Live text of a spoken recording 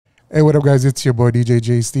Hey, what up, guys? It's your boy, DJ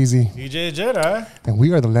J Steezy. DJ Jedi. And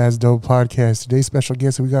we are the Last Dope Podcast. Today's special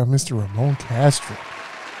guest, we got Mr. Ramon Castro.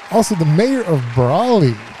 Also, the Mayor of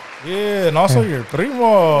Brawley. Yeah, and also your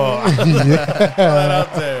primo. Yeah. That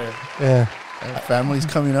out there. Yeah. Family's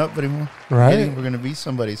coming up, primo. Right? We're going to be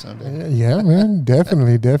somebody someday. Yeah, man.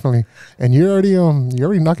 Definitely. And you're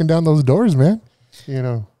already knocking down those doors, man. You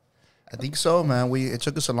know. I think so, man. It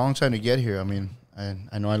took us a long time to get here. I mean,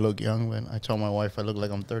 I know I look young, but I tell my wife I look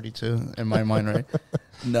like I'm 32 in my mind, right?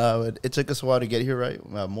 No, it took us a while to get here, right?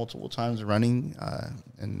 Multiple times running,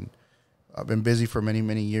 and I've been busy for many,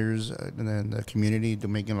 many years in the community to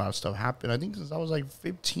making a lot of stuff happen. I think since I was like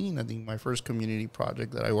 15, I think my first community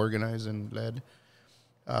project that I organized and led,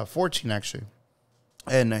 14 actually.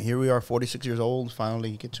 And here we are, 46 years old,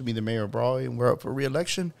 finally get to be the mayor of Brawley, and we're up for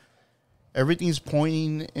re-election. Everything's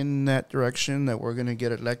pointing in that direction that we're going to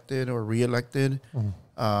get elected or re-elected.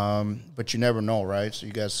 But you never know, right? So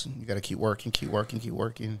you got to keep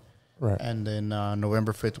working. Right. And then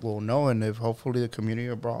November 5th, we'll know. And if hopefully the community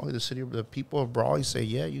of Brawley, the people of Brawley say,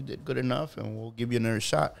 yeah, you did good enough, and we'll give you another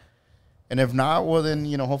shot. And if not, well, then,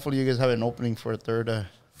 hopefully you guys have an opening for a third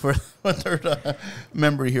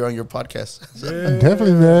member here on your podcast. Yeah.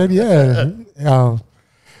 Definitely, man. Yeah.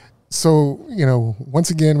 So,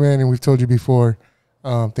 once again, man, and we've told you before,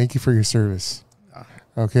 thank you for your service.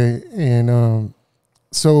 Okay. And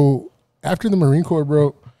so after the Marine Corps,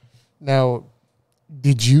 bro, now,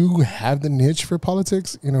 did you have the niche for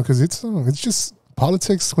politics? Because it's just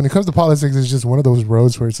politics. When it comes to politics, it's just one of those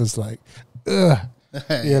roads where it's just like, ugh,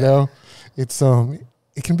 it's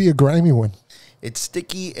it can be a grimy one. It's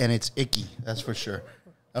sticky and it's icky. That's for sure.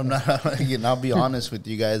 I'll be honest with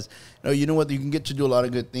you guys. You know what? You can get to do a lot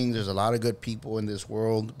of good things. There's a lot of good people in this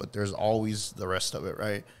world, but there's always the rest of it,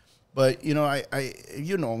 right? But you know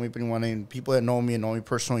me, and people that know me and know me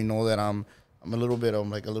personally know that I'm a little bit of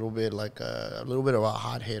a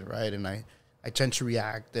hothead, right? And I tend to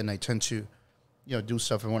react and I tend to, do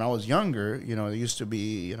stuff. And when I was younger, it used to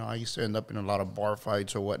be, I used to end up in a lot of bar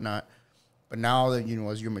fights or whatnot. But now that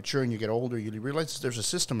as you mature and you get older, you realize there's a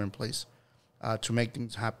system in place to make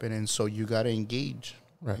things happen, and so you got to engage.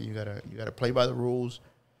 Right. You gotta play by the rules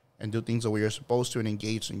and do things the way you're supposed to and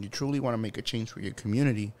engage. And you truly want to make a change for your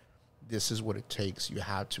community. This is what it takes. You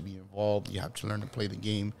have to be involved. You have to learn to play the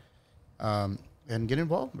game. And get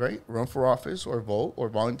involved, right? Run for office or vote or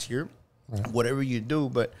volunteer, whatever you do.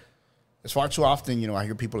 But it's far too often, I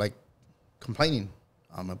hear people like complaining.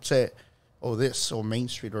 I'm upset. Oh, this or Main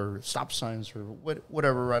Street or stop signs or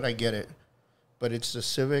whatever, right? I get it. But it's the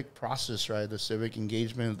civic process, right? The civic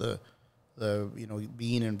engagement, the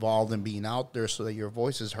being involved and being out there so that your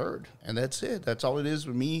voice is heard. And that's it. That's all it is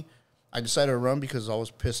with me. I decided to run because I was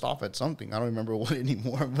pissed off at something. I don't remember what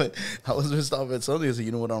anymore, but I was pissed off at something. I said,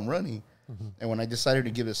 you know what, I'm running. Mm-hmm. And when I decided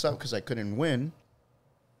to give this up because I couldn't win,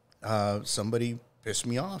 somebody pissed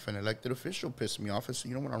me off. An elected official pissed me off. I said,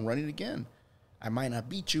 you know what, I'm running again. I might not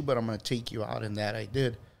beat you, but I'm going to take you out. And that I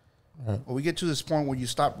did. Right. Well, we get to this point where you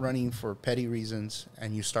stop running for petty reasons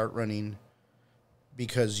and you start running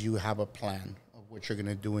because you have a plan of what you're going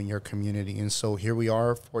to do in your community. And so here we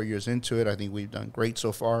are 4 years into it. I think we've done great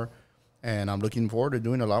so far. And I'm looking forward to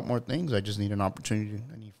doing a lot more things. I just need an opportunity.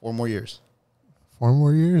 I need 4 more years. 4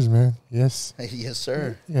 more years, man. Yes. Yes,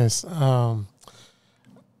 sir. Yes.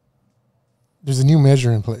 There's a new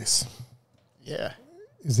measure in place. Yeah.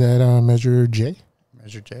 Is that Measure J?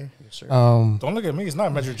 Measure J? Yes, sir. Don't look at me. It's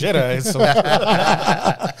not Measure Jedi. So.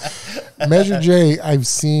 Measure J, I've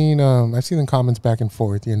seen the comments back and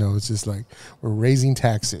forth. It's just like we're raising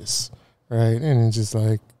taxes, right? And it's just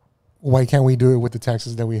like, why can't we do it with the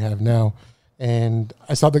taxes that we have now? And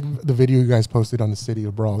I saw the video you guys posted on the city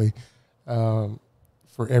of Brawley.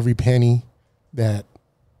 For every penny that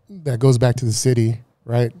goes back to the city,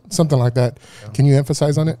 right? Something like that. Yeah. Can you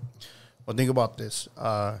emphasize on it? Well, think about this.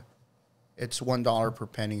 It's $1 per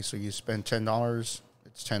penny. So you spend $10,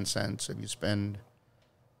 it's 10 cents. If you spend,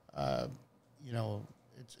 it's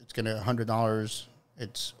going to $100,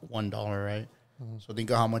 it's $1, right? Mm-hmm. So think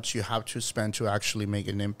of how much you have to spend to actually make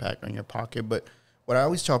an impact on your pocket. But what I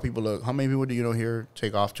always tell people, look, how many people do here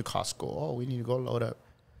take off to Costco? Oh, we need to go load up.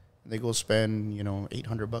 And they go spend,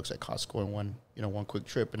 $800 at Costco in one quick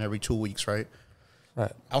trip and every 2 weeks, right?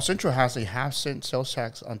 Right. El Centro has a half-cent sales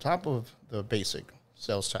tax on top of the basic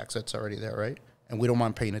sales tax that's already there, right? And we don't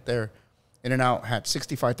mind paying it there. In-N-Out had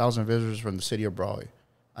 65,000 visitors from the city of Brawley.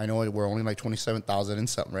 I know we're only like 27,000 and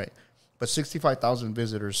something, right? But 65,000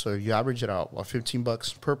 visitors, so you average it out, well,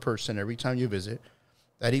 $15 per person every time you visit.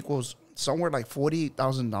 That equals somewhere like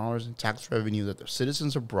 $48,000 in tax revenue that the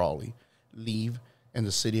citizens of Brawley leave in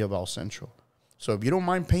the city of El Centro. So if you don't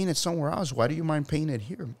mind paying it somewhere else, why do you mind paying it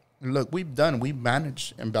here? And look, we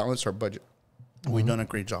managed and balanced our budget. We've done a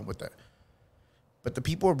great job with that. But the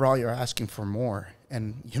people of Brawley are asking for more.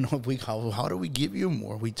 And, how do we give you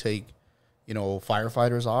more? We take,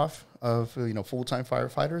 firefighters off of, full-time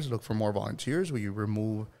firefighters, look for more volunteers. We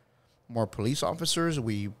remove more police officers.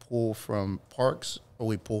 We pull from parks, or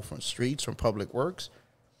we pull from streets, from public works.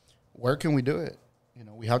 Where can we do it?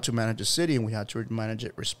 We have to manage a city, and we have to manage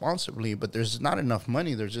it responsibly, but there's not enough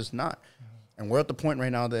money. There's just not. And we're at the point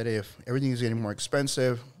right now that if everything is getting more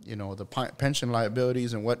expensive, the pension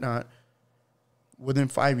liabilities and whatnot, within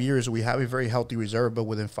 5 years, we have a very healthy reserve, but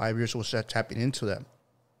within 5 years, we'll start tapping into them.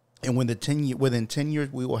 And within 10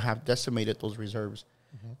 years, we will have decimated those reserves,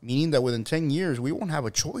 meaning that within 10 years, we won't have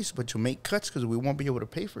a choice but to make cuts because we won't be able to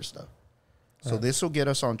pay for stuff. So this will get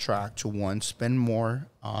us on track to, one, spend more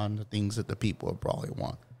on the things that the people of Brawley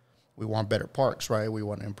want. We want better parks, right? We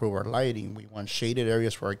want to improve our lighting. We want shaded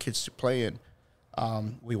areas for our kids to play in.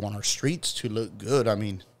 We want our streets to look good. I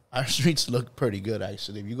mean, our streets look pretty good,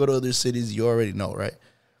 actually. If you go to other cities, you already know, right?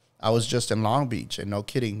 I was just in Long Beach, and no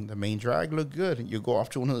kidding, the main drag looked good. You go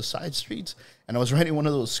off to one of the side streets, and I was renting one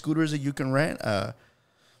of those scooters that you can rent,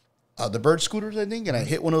 the bird scooters, I think, and I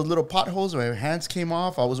hit one of those little potholes. My hands came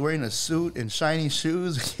off. I was wearing a suit and shiny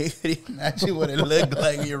shoes. Imagine what it looked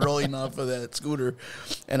like you're rolling off of that scooter.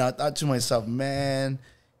 And I thought to myself, man,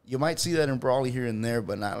 you might see that in Brawley here and there,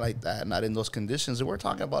 but not like that, not in those conditions. And we're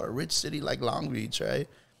talking about a rich city like Long Beach, right?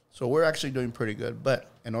 So we're actually doing pretty good. But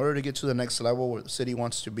in order to get to the next level where the city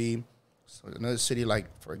wants to be, so another city like,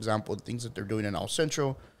 for example, the things that they're doing in El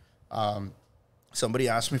Centro, somebody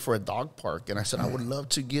asked me for a dog park, and I said, I would love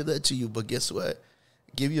to give that to you, but guess what?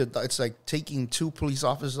 It's like taking 2 police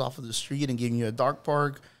officers off of the street and giving you a dog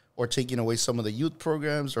park, or taking away some of the youth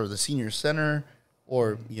programs or the senior center,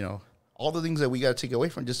 or, all the things that we got to take away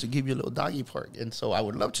from just to give you a little doggy park. And so I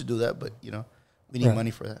would love to do that, but, we need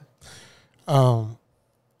money for that.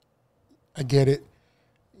 I get it.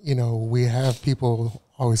 We have people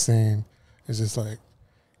always saying, it's just like,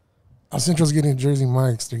 El Centro's getting Jersey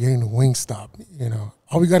Mike's, they're getting the Wingstop,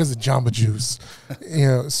 All we got is a Jamba Juice.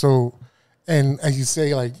 So, and as you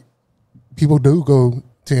say, like, people do go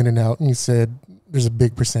to In-N-Out, and you said there's a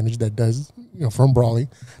big percentage that does, from Brawley,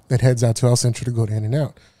 that heads out to El Centro to go to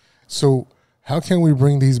In-N-Out. So how can we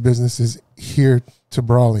bring these businesses here to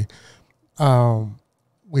Brawley?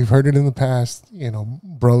 We've heard it in the past,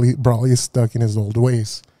 Brawley is stuck in his old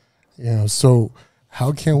ways, so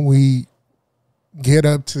how can we get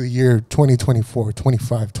up to the year 2024,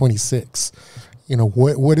 25, 26?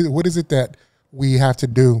 What is it that we have to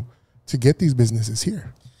do to get these businesses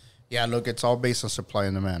here? Yeah, look, it's all based on supply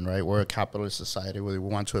and demand, right? We're a capitalist society, whether we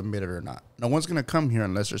want to admit it or not. No one's going to come here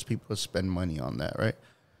unless there's people to spend money on that, right?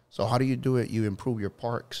 So how do you do it? You improve your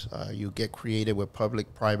parks. You get creative with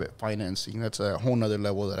public-private financing. That's a whole nother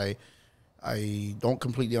level that I don't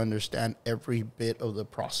completely understand every bit of the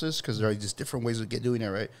process, because there are just different ways of doing it,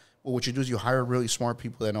 right? Well, what you do is you hire really smart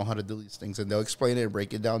people that know how to do these things, and they'll explain it and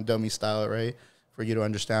break it down dummy style, right, for you to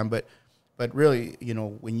understand. But really,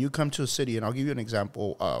 when you come to a city, and I'll give you an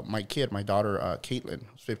example. My daughter, Caitlin,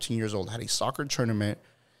 who's 15 years old, had a soccer tournament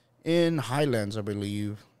in Highlands, I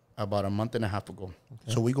believe, about a month and a half ago.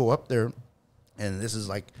 Okay. So we go up there, and this is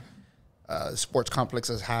like sports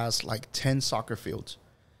complexes has like 10 soccer fields,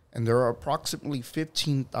 and there are approximately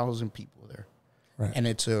 15,000 people there. Right. And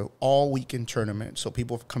it's a all-weekend tournament. So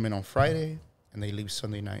people come in on Friday, and they leave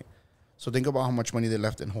Sunday night. So think about how much money they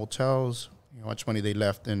left in hotels, how much money they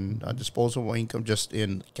left in disposable income, just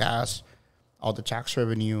in gas, all the tax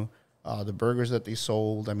revenue, the burgers that they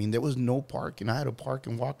sold. I mean, there was no park, and I had to park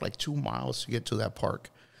and walk like 2 miles to get to that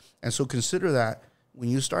park. And so consider that when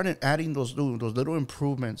you start adding those little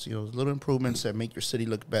improvements, those little improvements that make your city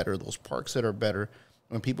look better, those parks that are better,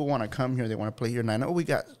 when people want to come here, they want to play here. And I know we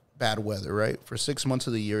got bad weather, right? For 6 months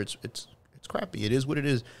of the year, it's crappy. It is what it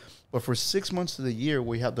is. But for 6 months of the year,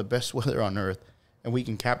 we have the best weather on earth, and we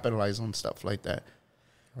can capitalize on stuff like that.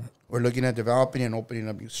 Right. We're looking at developing and opening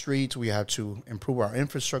up new streets. We have to improve our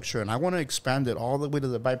infrastructure, and I want to expand it all the way to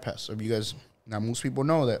the bypass. So you guys, now most people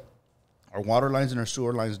know that our water lines and our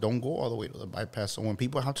sewer lines don't go all the way to the bypass. So when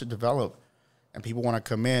people have to develop and people want to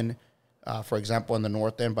come in, for example, in the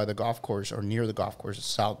north end by the golf course or near the golf course,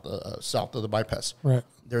 south of the bypass, right,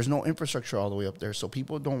 there's no infrastructure all the way up there. So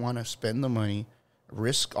people don't want to spend the money,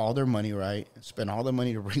 risk all their money, right, and spend all the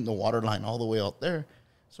money to bring the water line all the way out there.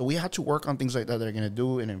 So we have to work on things like that are going to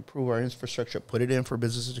do and improve our infrastructure, put it in for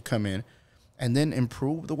businesses to come in, and then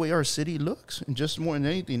improve the way our city looks. And just more than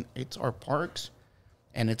anything, it's our parks.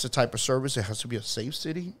 And it's a type of service. It has to be a safe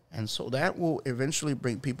city. And so that will eventually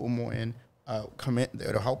bring people more in, come in.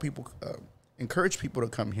 It'll help people, encourage people to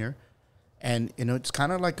come here. And, it's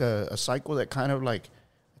kind of like a cycle that kind of like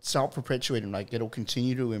self-perpetuating, like it'll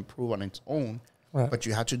continue to improve on its own, Right. but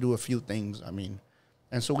you have to do a few things. I mean,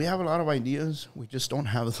 and so we have a lot of ideas. We just don't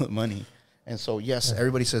have the money. And so, yes,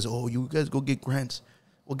 everybody says, oh, you guys go get grants.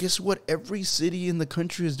 Well, guess what? Every city in the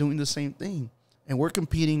country is doing the same thing. And we're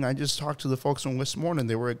competing. I just talked to the folks from Westmoreland.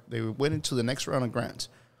 They went into the next round of grants.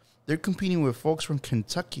 They're competing with folks from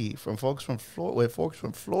Kentucky, with folks from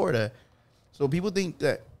Florida. So people think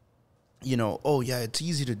that, oh, yeah, it's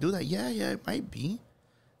easy to do that. Yeah, it might be.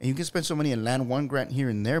 And you can spend some money and land one grant here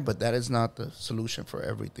and there, but that is not the solution for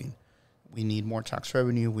everything. We need more tax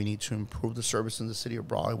revenue. We need to improve the service in the city of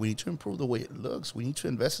Brawley. We need to improve the way it looks. We need to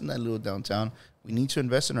invest in that little downtown. We need to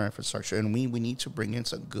invest in our infrastructure, and we need to bring in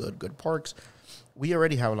some good parks. We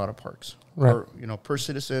already have a lot of parks. Right. Per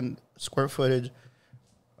citizen, square footage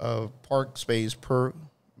of park space per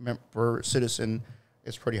citizen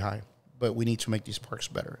is pretty high. But we need to make these parks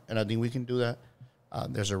better, and I think we can do that.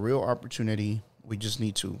 There's a real opportunity. We just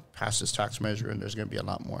need to pass this tax measure, and there's going to be a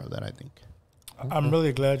lot more of that, I think. I'm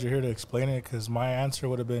really glad you're here to explain it, because my answer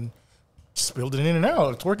would have been just build it in and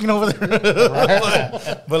out. It's working over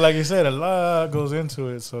there. but like you said, a lot goes into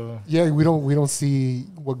it. So yeah, we don't see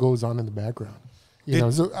what goes on in the background.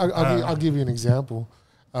 So I'll give you an example.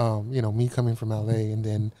 Me coming from LA, and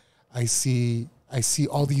then I see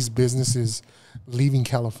all these businesses leaving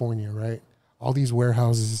California, right? All these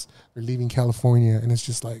warehouses are leaving California, and it's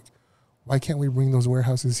just like, why can't we bring those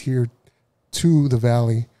warehouses here to the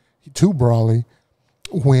Valley, to Brawley,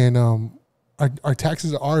 when our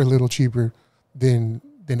taxes are a little cheaper than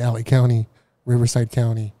LA County, Riverside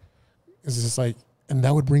County? It's just like, and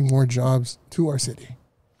that would bring more jobs to our city.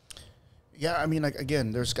 Yeah, I mean, like,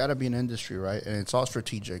 again, there's got to be an industry, right? And it's all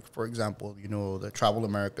strategic. For example, the Travel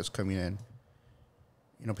America's coming in.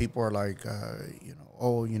 People are like,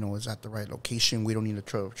 is that the right location? We don't need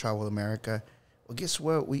to Travel America. Well, guess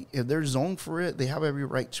what? If they're zoned for it, they have every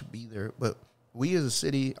right to be there. But we as a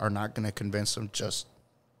city are not going to convince them just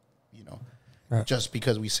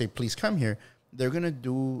because we say, please come here. They're going to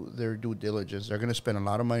do their due diligence. They're going to spend a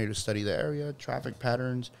lot of money to study the area, traffic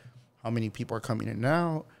patterns, how many people are coming in and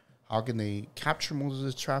out, how can they capture most of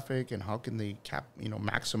this traffic, and how can they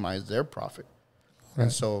maximize their profit. Right.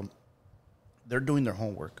 And so they're doing their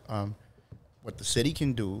homework. What the city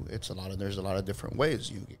can do, there's a lot of different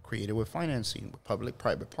ways. You get creative with financing, with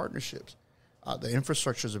public-private partnerships. The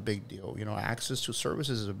infrastructure is a big deal. Access to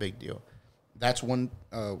services is a big deal. That's one,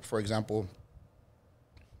 for example,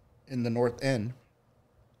 in the North End,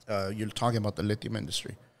 you're talking about the lithium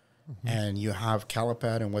industry. Mm-hmm. And you have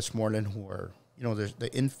Calipad and Westmoreland who are, the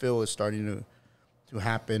infill is starting to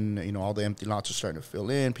happen. All the empty lots are starting to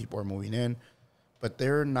fill in. People are moving in. But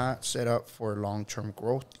they're not set up for long-term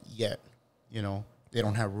growth yet. They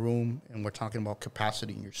don't have room, and we're talking about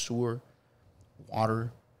capacity in your sewer,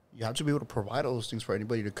 water. You have to be able to provide all those things for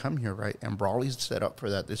anybody to come here, right? And Brawley's set up for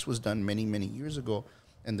that. This was done many, many years ago,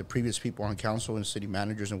 and the previous people on council and city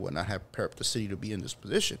managers and whatnot have prepped the city to be in this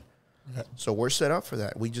position. Okay. So we're set up for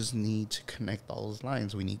that. We just need to connect all those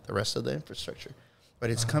lines. We need the rest of the infrastructure. But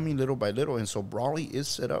it's coming little by little, and so Brawley is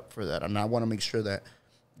set up for that. And I want to make sure that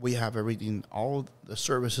we have everything, all the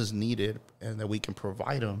services needed, and that we can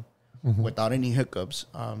provide them without any hiccups,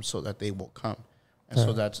 so that they will come. And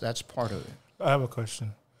so that's part of it. I have a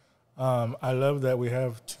question. I love that we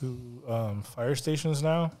have 2 fire stations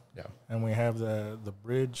now. Yeah. And we have the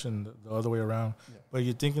bridge and the other way around. Yeah. But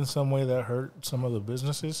you think in some way that hurt some of the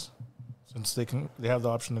businesses, since they have the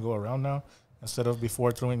option to go around now, instead of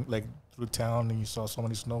before through town and you saw so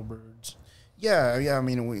many snowbirds? Yeah. I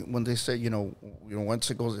mean, when they say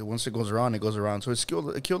once it goes around, it goes around. So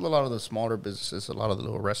it killed a lot of the smaller businesses, a lot of the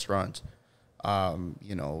little restaurants, and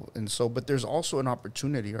so. But there's also an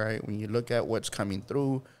opportunity, right? When you look at what's coming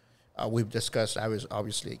through, we've discussed. I was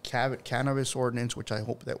obviously a cannabis ordinance, which I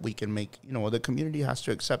hope that we can make. The community has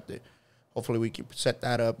to accept it. Hopefully, we can set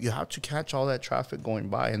that up. You have to catch all that traffic going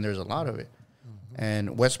by, and there's a lot of it. Mm-hmm.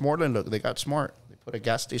 And Westmoreland, look, they got smart. They put a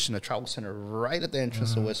gas station, a travel center, right at the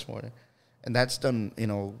entrance of Westmoreland. And that's done,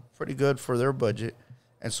 pretty good for their budget.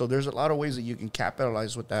 And so there's a lot of ways that you can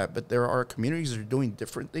capitalize with that. But there are communities that are doing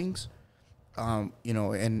different things, and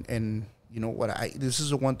this is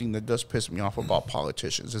the one thing that does piss me off about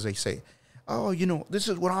politicians is they say, oh, this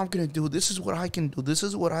is what I'm going to do. This is what I can do. This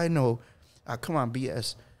is what I know. Come on,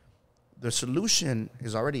 BS. The solution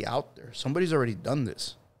is already out there. Somebody's already done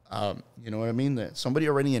this. You know what I mean? That somebody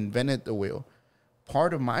already invented the wheel.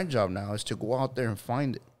 Part of my job now is to go out there and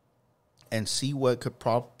find it and see what could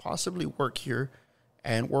possibly work here,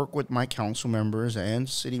 and work with my council members and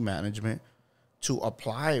city management to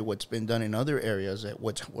apply what's been done in other areas at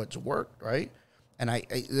what's worked, right? And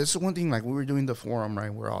this is one thing, like we were doing the forum,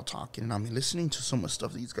 right? We're all talking, and I'm listening to some of the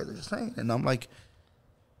stuff these guys are saying. And I'm like,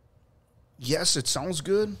 yes, it sounds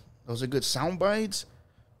good. Those are good sound bites,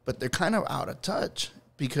 but they're kind of out of touch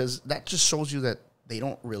because that just shows you that they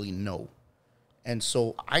don't really know. And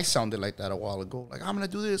so I sounded like that a while ago. Like, I'm going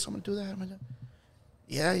to do this, I'm going to do that. I'm gonna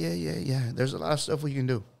Yeah. There's a lot of stuff we can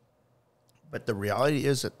do. But the reality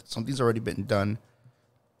is that something's already been done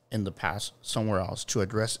in the past somewhere else to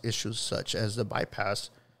address issues such as the bypass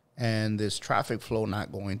and this traffic flow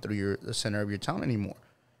not going through the center of your town anymore.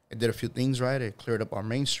 It did a few things right. It cleared up our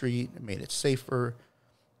main street. It made it safer.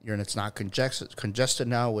 It's not congested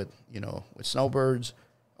now with snowbirds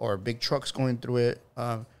or big trucks going through it.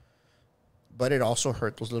 But it also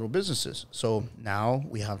hurt those little businesses. So now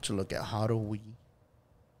we have to look at how do we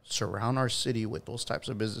surround our city with those types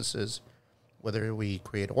of businesses, whether we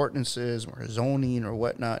create ordinances or zoning or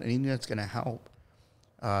whatnot, anything that's going to help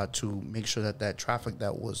to make sure that traffic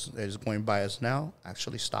that is going by us now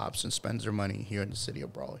actually stops and spends their money here in the city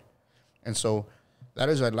of Brawley. And so that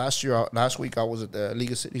is last week I was at the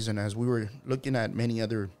League of Cities, and as we were looking at many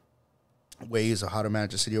other ways of how to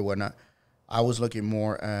manage the city or whatnot, I was looking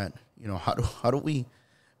more at,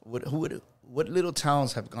 what little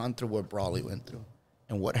towns have gone through what Brawley went through.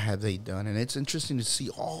 And what have they done? And it's interesting to see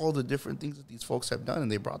all the different things that these folks have done,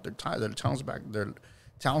 and they brought their towns back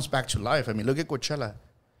to life. I mean, look at Coachella.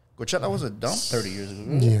 Coachella was a dump 30 years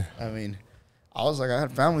ago. Yeah. I mean, I was like, I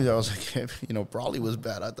had family that I was like, Brawley was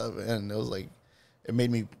bad. I thought, and it was like, it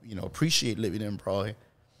made me, appreciate living in Brawley.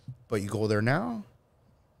 But you go there now.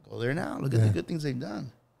 Look at the good things they've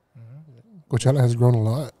done. Coachella has grown a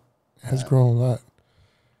lot.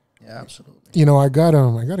 Yeah, absolutely. I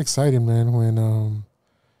got excited, man, when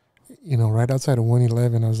right outside of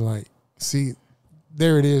 111, I was like, see,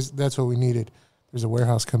 there it is. That's what we needed. There's a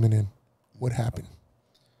warehouse coming in. What happened?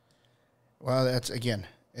 Well, it's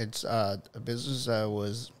a business that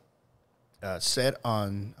was set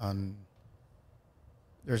on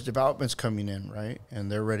there's developments coming in, right?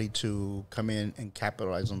 And they're ready to come in and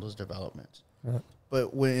capitalize on those developments. Right.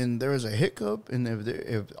 But when there is a hiccup, and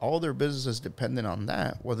if all their business is dependent on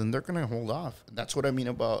that, well, then they're going to hold off. And that's what I mean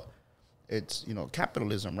about it's,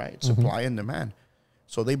 capitalism, right? Mm-hmm. Supply and demand.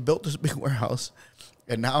 So they built this big warehouse,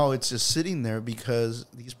 and now it's just sitting there because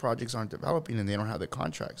these projects aren't developing and they don't have the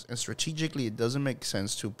contracts. And strategically, it doesn't make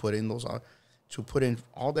sense to put in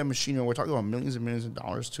all that machinery. We're talking about millions and millions of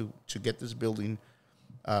dollars to get this building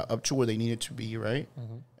up to where they need it to be, right?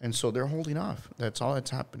 Mm-hmm. And so they're holding off. That's all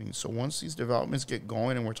that's happening. So once these developments get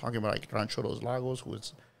going, and we're talking about like Rancho Los Lagos,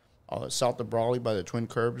 who's south of Brawley by the Twin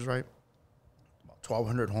Curbs, right? About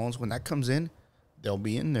 1,200 homes. When that comes in, they'll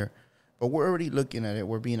be in there. But we're already looking at it.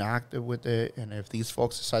 We're being active with it. And if these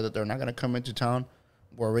folks decide that they're not going to come into town,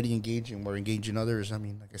 we're already engaging. We're engaging others. I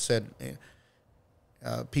mean, like I said,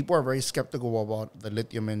 people are very skeptical about the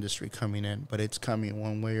lithium industry coming in, but it's coming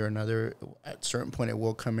one way or another. At a certain point, it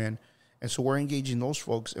will come in. And so we're engaging those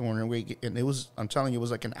folks. And I'm telling you, it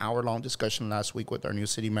was like an hour-long discussion last week with our new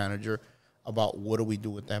city manager about what do we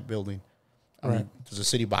do with that building. I mean, does the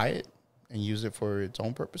city buy it and use it for its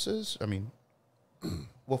own purposes? I mean,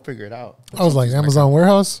 we'll figure it out. I was like, Amazon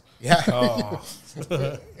warehouse? Yeah.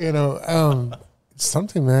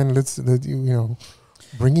 Something, man. Let's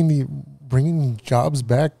bringing jobs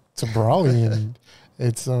back to Brawley, and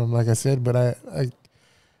it's like I said, but like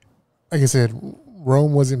I said,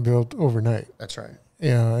 Rome wasn't built overnight. That's right.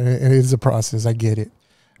 Yeah, and it is a process. I get it.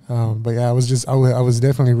 But yeah, I was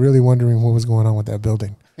definitely really wondering what was going on with that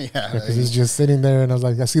building. Yeah, because it's just sitting there, and I was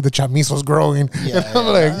like, I see the chamisos growing. Yeah, I'm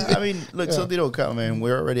like, I mean, look, something will come, and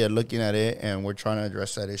we're already looking at it, and we're trying to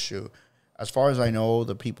address that issue. As far as I know,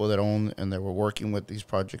 the people that own and that were working with these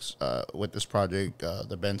projects, the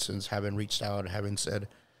Bensons haven't reached out, haven't said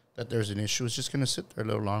that there's an issue. It's just going to sit there a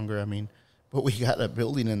little longer. I mean, but we got a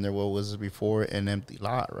building in there, what was before an empty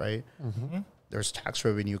lot, right? Mm-hmm. There's tax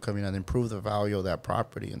revenue coming in, improve the value of that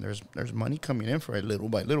property, and there's money coming in for it little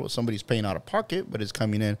by little. Somebody's paying out of pocket, but it's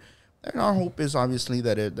coming in. And our hope is obviously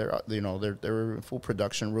that they're in full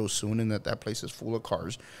production real soon, and that place is full of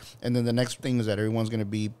cars. And then the next thing is that everyone's going to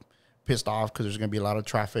be pissed off because there's going to be a lot of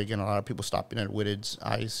traffic and a lot of people stopping at Whitted's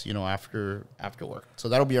Ice, after work. So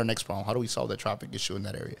that'll be our next problem. How do we solve that traffic issue in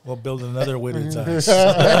that area? We'll build another Whitted's Ice.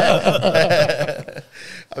 I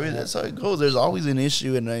mean, that's how it goes. There's always an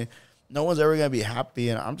issue, and no one's ever going to be happy.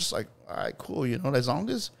 And I'm just like, all right, cool. As long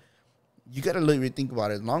as you got to really think about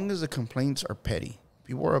it, as long as the complaints are petty,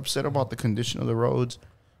 people are upset about the condition of the roads,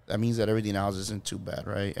 that means that everything else isn't too bad,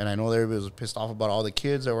 right? And I know that everybody was pissed off about all the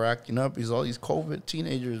kids that were acting up. All these COVID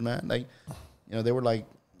teenagers, man. Like, they were like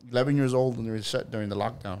 11 years old when they were shut during the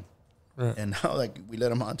lockdown. Right. And now, like, we let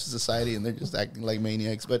them out to society, and they're just acting like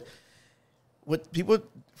maniacs. But what people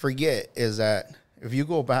forget is that if you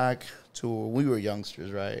go back to when we were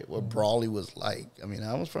youngsters, right, what Brawley was like. I mean,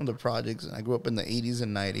 I was from the projects, and I grew up in the 80s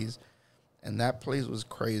and 90s, and that place was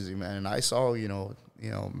crazy, man. And I saw,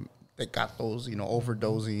 they got those,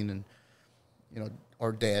 overdosing and,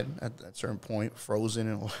 or dead at a certain point, frozen,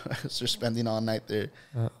 and they're spending all night there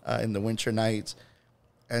in the winter nights.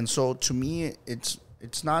 And so to me, it's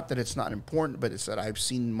not that it's not important, but it's that I've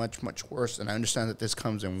seen much, much worse. And I understand that this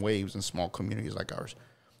comes in waves in small communities like ours.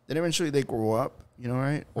 Then eventually they grow up,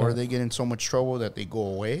 right? Or they get in so much trouble that they go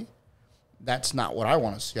away. That's not what I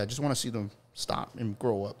want to see. I just want to see them stop and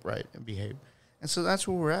grow up, right, and behave. And so that's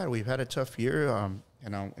where we're at. We've had a tough year,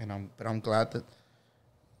 but I'm glad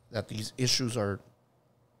that these issues are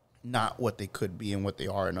not what they could be and what they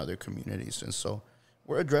are in other communities. And so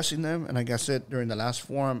we're addressing them. And like I said during the last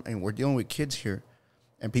forum, and we're dealing with kids here,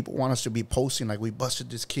 and people want us to be posting like we busted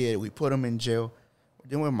this kid, we put him in jail. We're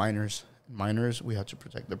dealing with minors. Minors, we have to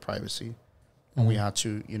protect their privacy, and we have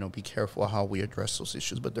to, be careful how we address those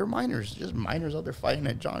issues. But they're minors, just minors out there fighting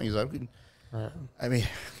at Johnny's. I mean,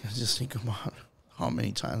 just think about how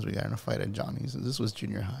many times we got in a fight at Johnny's, and this was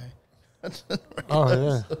junior high. Oh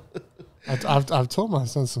yeah, I've told my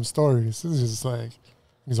son some stories. This is just like,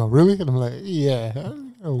 he's like, really? And I'm like, yeah,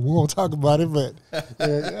 we won't talk about it, but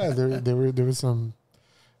there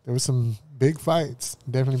was some big fights,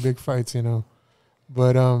 definitely big fights,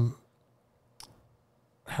 But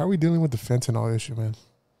how are we dealing with the fentanyl issue, man?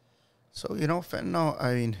 So, fentanyl,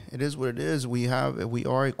 I mean, it is what it is. We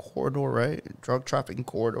are a corridor, right? Drug trafficking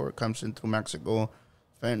corridor. It comes in through Mexico.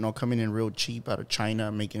 Fentanyl coming in real cheap out of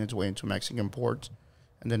China, making its way into Mexican ports,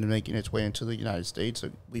 and then making its way into the United States.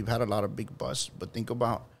 So we've had a lot of big busts. But think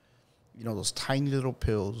about, those tiny little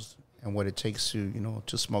pills and what it takes to,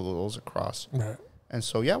 to smuggle those across. Right. And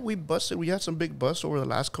so, yeah, we had some big busts over the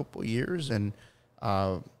last couple of years. And,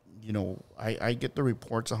 I get the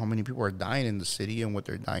reports of how many people are dying in the city and what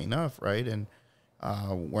they're dying of, right? And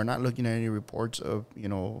we're not looking at any reports of,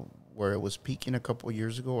 where it was peaking a couple of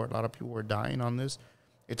years ago or a lot of people were dying on this.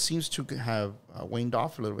 It seems to have waned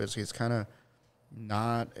off a little bit. So it's kind of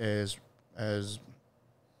not as not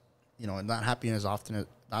happening as often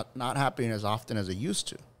as it used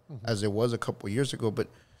to, as it was a couple of years ago. But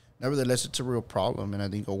nevertheless, it's a real problem, and I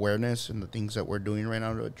think awareness and the things that we're doing right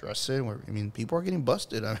now to address it. People are getting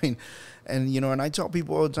busted. And I tell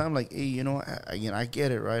people all the time, like, hey, I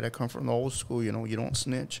get it, right? I come from the old school. You don't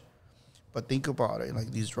snitch, but think about it.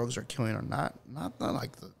 Like, these drugs are killing, or not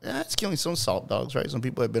like it's killing some salt dogs, right? Some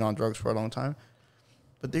people have been on drugs for a long time,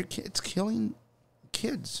 but it's killing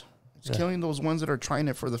kids. It's killing those ones that are trying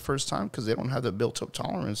it for the first time because they don't have the built-up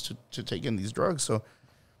tolerance to take in these drugs. So,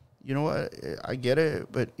 you know what? I get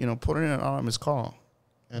it, but, put in an anonymous call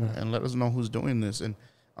and let us know who's doing this. And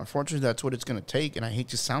unfortunately, that's what it's going to take. And I hate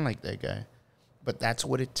to sound like that guy, but that's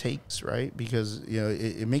what it takes, right? Because,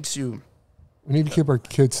 it makes you... We need to keep our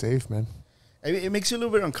kids safe, man. It makes you a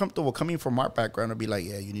little bit uncomfortable coming from our background to be like,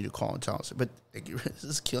 yeah, you need to call and tell us. But this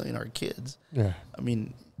is killing our kids. Yeah. I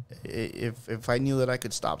mean, if I knew that I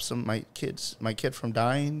could stop my kid from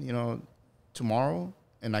dying, tomorrow,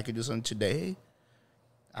 and I could do something today...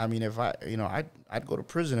 I mean, if I'd go to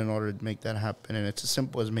prison in order to make that happen, and it's as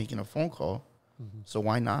simple as making a phone call. Mm-hmm. So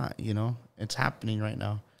why not? It's happening right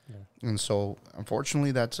now, and so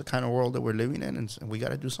unfortunately, that's the kind of world that we're living in, and we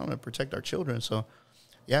got to do something to protect our children. So,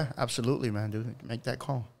 yeah, absolutely, man, dude, make that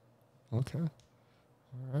call. Okay, all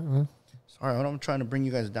right, man. Sorry, I'm trying to bring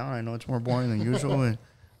you guys down. I know it's more boring than usual. Man,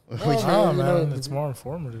 it's more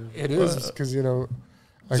informative. It is because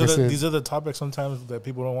these are the topics sometimes that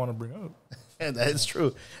people don't want to bring up. And that is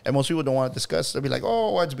true. And most people don't want to discuss. They'll be like,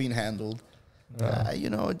 oh, it's being handled.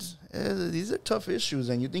 These are tough issues.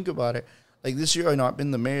 And you think about it. Like this year, I've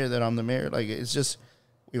been the mayor that I'm the mayor. Like, it's just,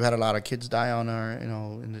 we've had a lot of kids die on our,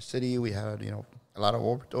 in the city. We had, a lot of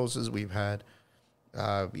overdoses. We've had,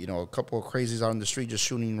 a couple of crazies out on the street just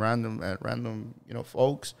shooting random,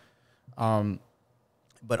 folks.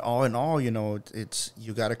 But all in all, it's,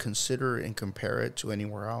 you got to consider and compare it to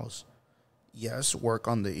anywhere else. Yes, work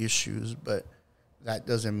on the issues, but that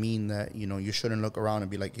doesn't mean that, you shouldn't look around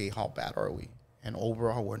and be like, hey, how bad are we? And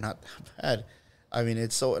overall, we're not that bad. I mean,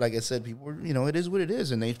 it's so, like I said, people, it is what it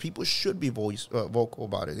is. And people should be vocal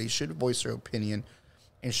about it. They should voice their opinion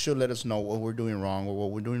and should let us know what we're doing wrong or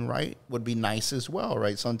what we're doing right would be nice as well,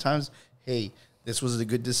 right? Sometimes, hey, this was a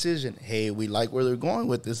good decision. Hey, we like where they're going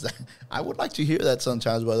with this. I would like to hear that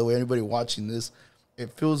sometimes, by the way, anybody watching this.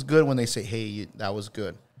 It feels good when they say, hey, that was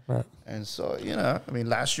good. Right. And so,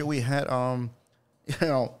 last year we had, one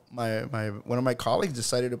of my colleagues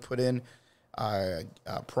decided to put in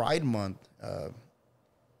Pride Month,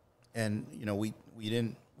 and we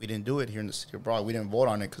didn't do it here in the city of Brawley. We didn't vote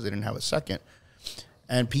on it because they didn't have a second,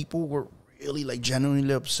 and people were really like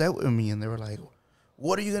genuinely upset with me, and they were like,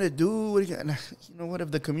 "What are you gonna do? What are you gonna, you know what?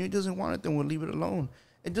 If the community doesn't want it, then we'll leave it alone."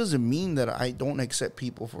 It doesn't mean that I don't accept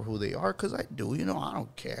people for who they are, because I do. I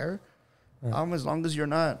don't care. Right. As long as you're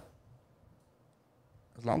not,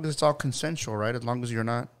 as long as it's all consensual, right? As long as you're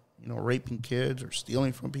not, raping kids or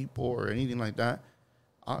stealing from people or anything like that,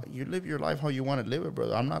 you live your life how you want to live it,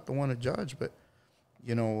 brother. I'm not the one to judge, but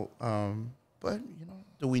do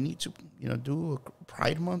we need to, do a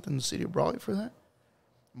Pride Month in the city of Brawley for that?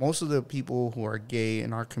 Most of the people who are gay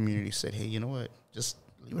in our community said, "Hey, you know what? Just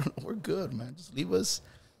leave it. We're good, man. Just leave us,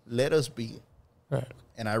 let us be." Right.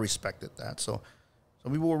 And I respected that. So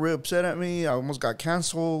some people were real upset at me. I almost got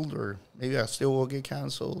canceled, or maybe I still will get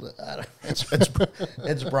canceled.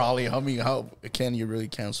 It's Brawley. How can you really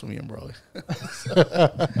cancel me in Brawley?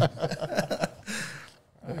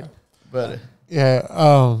 But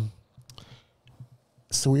yeah.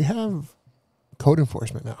 So we have code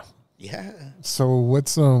enforcement now. Yeah. So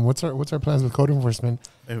what's our plans with code enforcement?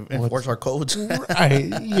 Enforce our codes.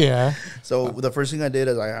 Right. Yeah. So the first thing I did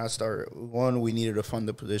is I asked we needed to fund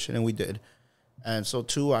the position, and we did. And so,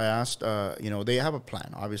 two, I asked, they have a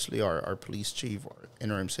plan. Obviously, our police chief, our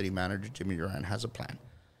interim city manager, Jimmy Duran, has a plan.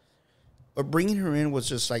 But bringing her in was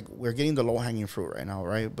just like, we're getting the low-hanging fruit right now,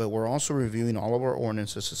 right? But we're also reviewing all of our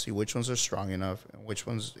ordinances to see which ones are strong enough and which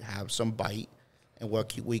ones have some bite and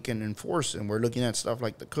what we can enforce. And we're looking at stuff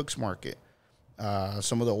like the Cook's Market,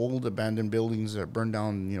 some of the old abandoned buildings that burned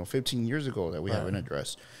down, 15 years ago that we haven't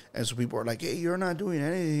addressed. And so people are like, "Hey, you're not doing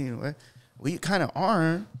anything." We kind of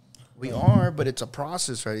are. We are, but it's a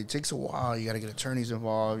process, right? It takes a while. You got to get attorneys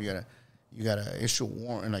involved. You got to issue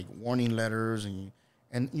warning letters, and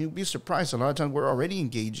you'd be surprised. A lot of times we're already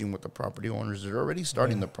engaging with the property owners. They're already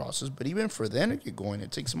starting the process, but even for them to get going,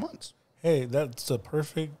 it takes months. Hey, that's the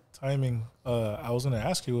perfect timing. I was going to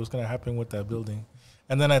ask you what was going to happen with that building,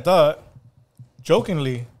 and then I thought,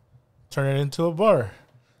 jokingly, turn it into a bar.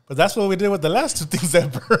 But that's what we did with the last two things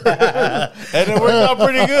that burned. And it worked out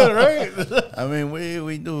pretty good, right? I mean,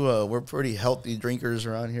 we do, we're pretty healthy drinkers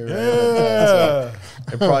around here. Right? Yeah.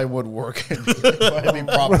 It probably would work. It'd probably be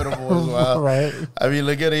profitable as well. Right. I mean,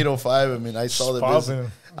 look at 805. I mean, I saw the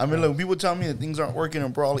business. I mean, look, people tell me that things aren't working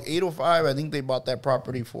in Brawley. 805, I think they bought that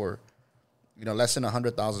property for, less than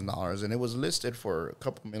 $100,000. And it was listed for a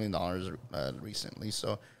couple $1 million recently.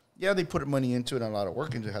 So, yeah, they put money into it and a lot of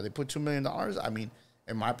work into it. Have they put $2 million? I mean,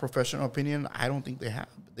 in my professional opinion, I don't think they have.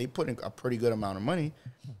 They put in a pretty good amount of money,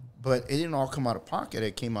 but it didn't all come out of pocket.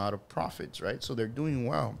 It came out of profits, right? So they're doing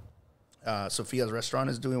well. Sophia's restaurant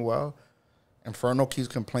is doing well. Inferno keeps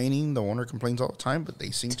complaining. The owner complains all the time, but they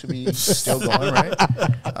seem to be still going, right?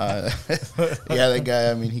 That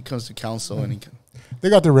guy, I mean, he comes to council and they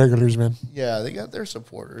got their regulars, man. Yeah, they got their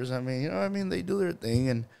supporters. I mean, they do their thing.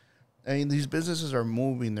 And, I mean, these businesses are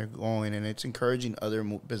moving. They're going, and it's encouraging other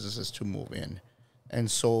businesses to move in. And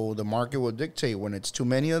so the market will dictate. When it's too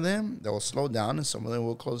many of them, they'll slow down, and some of them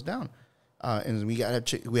will close down. And we have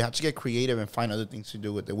to get creative and find other things to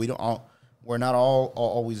do with it. We're not all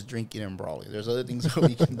always drinking in Brawley. There's other things that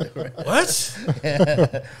we can do. Right? What?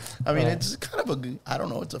 I mean, it's kind of I don't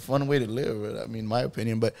know. It's a fun way to live. I mean, my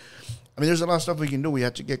opinion. But I mean, there's a lot of stuff we can do. We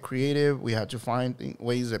have to get creative. We have to find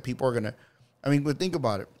ways that people are gonna. I mean, but think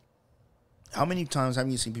about it. How many times have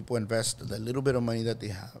you seen people invest the little bit of money that they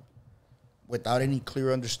have without any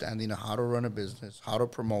clear understanding of how to run a business, how to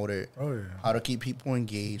promote it, how to keep people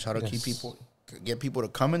engaged, how to get people to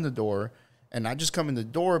come in the door, and not just come in the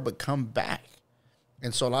door, but come back.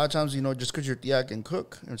 And so a lot of times, just because your tia can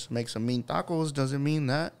cook and make some mean tacos doesn't mean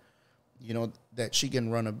that, that she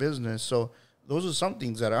can run a business. So those are some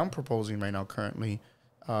things that I'm proposing right now currently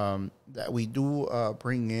that we do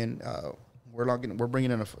bring in. We're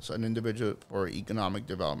bringing in an individual for economic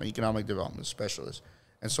development specialist.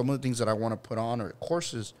 And some of the things that I want to put on are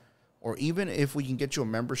courses, or even if we can get you a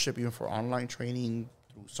membership even for online training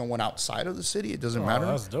through someone outside of the city, it doesn't matter.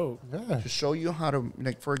 That's dope. Yeah. To show you how to,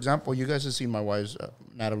 for example, you guys have seen my wife's,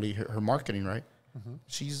 Natalie, her marketing, right? Mm-hmm.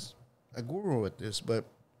 She's a guru at this, but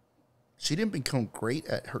she didn't become great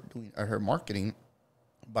at her marketing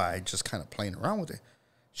by just kind of playing around with it.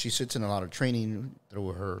 She sits in a lot of training through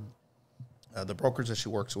her, the brokers that she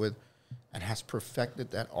works with, and has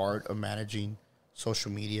perfected that art of managing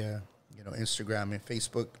social media, Instagram and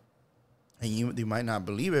Facebook. And you might not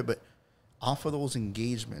believe it, but off of those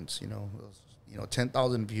engagements,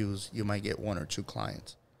 10,000 views, you might get 1 or 2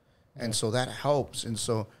 clients. And so that helps. And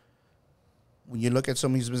so when you look at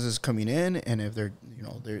some of these businesses coming in, and if they're, you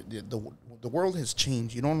know, the world has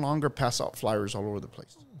changed. You no longer pass out flyers all over the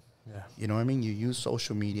place. Yeah. You know what I mean? You use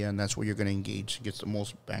social media, and that's where you're going to engage to get the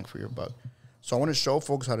most bang for your buck. So I want to show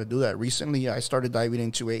folks how to do that. Recently, I started diving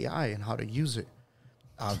into AI and how to use it.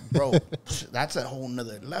 Bro, that's a whole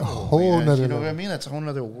nother level. You know what I mean? That's a whole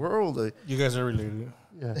nother world. You guys are related.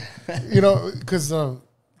 Yeah. You know, because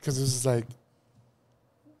this is like,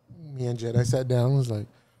 me and Jed, I sat down and was like,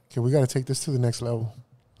 okay, we got to take this to the next level.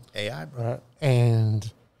 AI, bro. Right?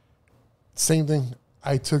 And same thing.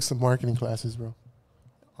 I took some marketing classes, bro.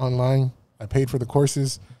 Online. I paid for the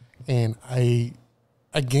courses, and I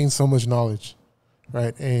gained so much knowledge,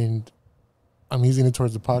 right? And I'm using it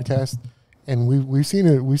towards the podcast, and we've seen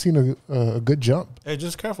a good jump. Hey,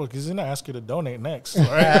 just careful, because he's gonna ask you to donate next,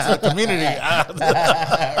 right? To the community.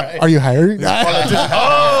 Are you hiring? Oh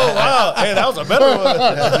wow! Hey, that was a better one.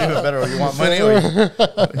 That's even better. You want money, or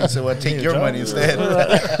you said, "Well, take your money instead."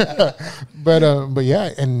 But yeah,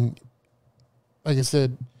 and like I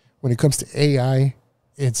said, when it comes to AI,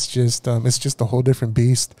 it's just a whole different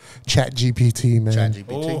beast. Chat GPT, man. Chat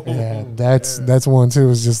GPT. Yeah, that's one too.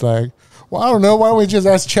 It's just like, well, I don't know. Why don't we just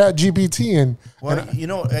ask Chat GPT? And you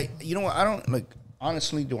know what? I don't like.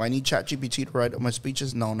 Honestly, do I need Chat GPT to write up my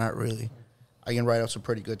speeches? No, not really. I can write up some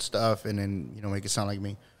pretty good stuff and then, you know, make it sound like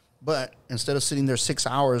me. But instead of sitting there 6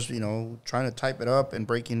 hours, you know, trying to type it up and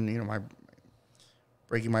breaking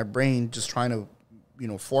my brain, just trying to, you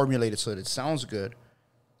know, formulate it so that it sounds good,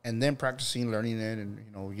 and then practicing learning it, and,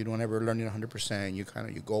 you know, you don't ever learn it 100%. You kind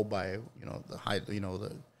of, you go by, you know, the high, you know,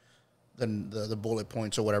 the bullet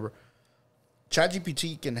points or whatever.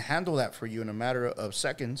 ChatGPT can handle that for you in a matter of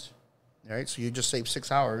seconds, right? So you just save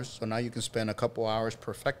 6 hours. So now you can spend a couple hours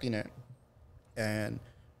perfecting it and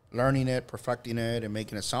learning it, perfecting it, and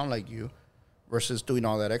making it sound like you, versus doing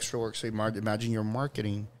all that extra work. So imagine your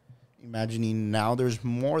marketing. Imagining now there's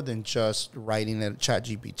more than just writing at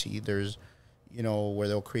ChatGPT. There's, you know, where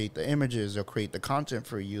they'll create the images, they'll create the content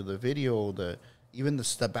for you, the video, even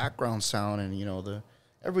the background sound, and, you know, the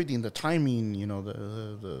everything, the timing, you know,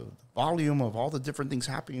 the volume of all the different things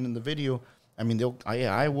happening in the video. I mean,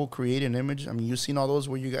 I will create an image. I mean, you've seen all those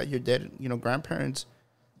where you got your dead, you know, grandparents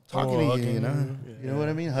talking to you, you know, you know what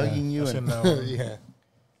I mean, hugging you, and yeah,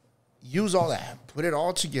 use all that, put it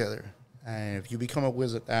all together, and if you become a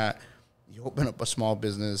whiz at that, you open up a small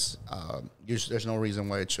business. There's no reason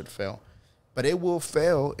why it should fail, but it will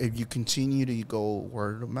fail if you continue to go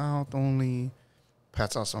word of mouth only,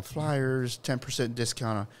 pass out some flyers, 10%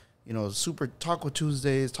 discount on, you know, Super Taco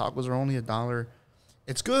Tuesdays. Tacos are only $1.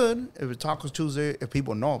 It's good if it's Tacos Tuesday if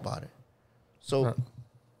people know about it. So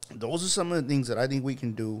those are some of the things that I think we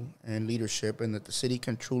can do in leadership, and that the city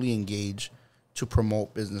can truly engage to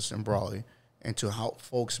promote business in Brawley and to help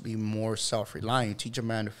folks be more self-reliant. Teach a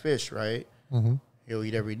man to fish, right? Mm-hmm. He'll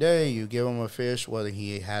eat every day. You give him a fish, whether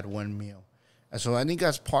he had one meal. And so I think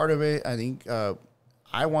that's part of it. I think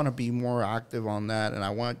I want to be more active on that, and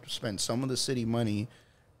I want to spend some of the city money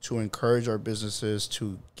to encourage our businesses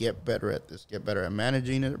to get better at this, get better at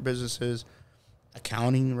managing their businesses,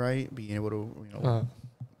 accounting, right? Being able to, you know,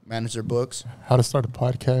 manage their books. How to start a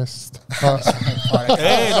podcast.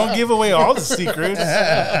 Hey, don't give away all the secrets.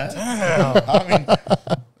 Damn. I mean,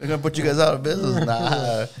 they're going to put you guys out of business.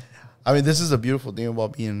 Nah. I mean, this is a beautiful thing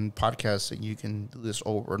about being podcasting. You can do this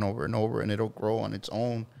over and over and over, and it'll grow on its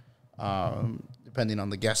own, depending on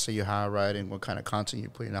the guests that you have, right, and what kind of content you're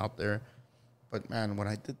putting out there. But, man, when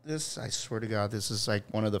I did this, I swear to God, this is like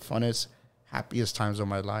one of the funnest, happiest times of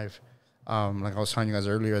my life. Like I was telling you guys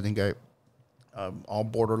earlier, I think all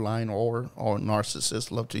borderline or narcissists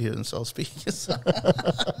love to hear themselves speak.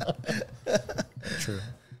 True.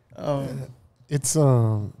 It's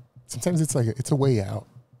sometimes it's like it's a way out,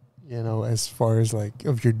 you know, as far as like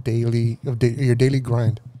of your daily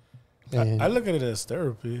grind. I look at it as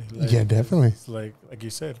therapy. Like, yeah, definitely. It's like you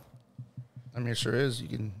said. I mean, it sure is. You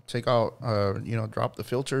can take out, you know, drop the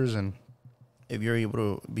filters, and if you're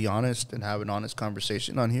able to be honest and have an honest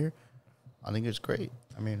conversation on here, I think it's great.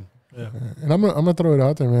 I mean, yeah. And I'm gonna throw it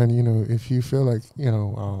out there, man. You know, if you feel like, you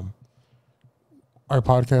know, our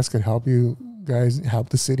podcast could help you guys, help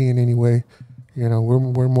the city in any way, you know,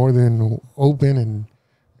 we're more than open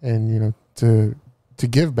and you know, to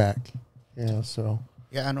give back, you know. So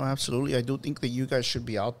yeah, no, absolutely. I do think that you guys should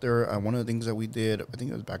be out there. One of the things that we did, I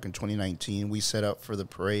think it was back in 2019, we set up for the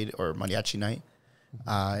parade or mariachi night.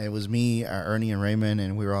 It was me, Ernie, and Raymond,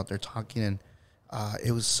 and we were out there talking, and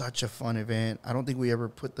it was such a fun event. I don't think we ever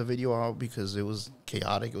put the video out because it was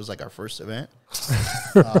chaotic. It was like our first event.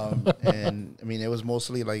 And, I mean, it was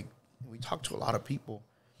mostly like we talked to a lot of people.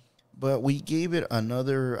 But we gave it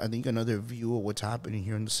another view of what's happening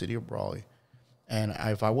here in the city of Brawley. And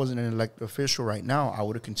if I wasn't an elected official right now, I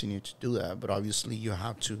would have continued to do that. But obviously, you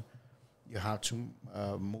have to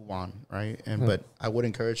move on, right? And but I would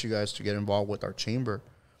encourage you guys to get involved with our chamber,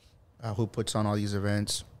 who puts on all these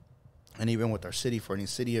events, and even with our city for any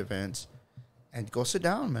city events. And go sit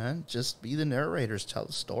down, man. Just be the narrators, tell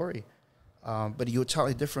the story. But you tell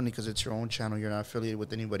it differently because it's your own channel. You're not affiliated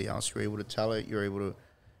with anybody else. You're able to tell it. You're able to,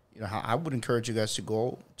 I would encourage you guys to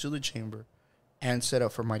go to the chamber and set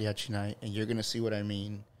up for Mariachi Night, and you're going to see what I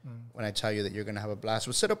mean when I tell you that you're going to have a blast.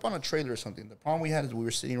 We'll set up on a trailer or something. The problem we had is we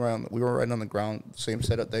were right on the ground, same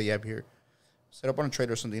setup that you have here. Set up on a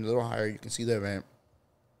trailer or something a little higher. You can see the event.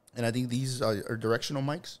 And I think these are directional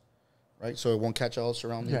mics, right? So it won't catch all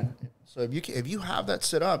surrounding. Yeah. So if you have that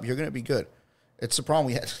set up, you're going to be good. It's the problem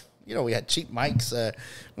we had. We had cheap mics.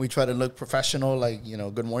 We try to look professional, like,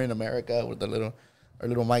 Good Morning America with our little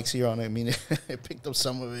mics here on it. I mean, it picked up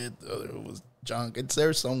some of it. It was junk. It's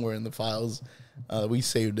there somewhere in the files. We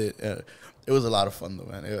saved it. It was a lot of fun, though,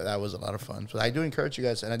 man. That was a lot of fun. So I do encourage you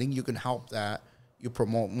guys, and I think you can help that. You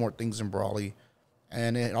promote more things in Brawley.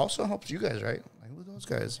 And it also helps you guys, right? Like with those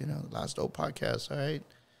guys, the Last Dope podcast, all right?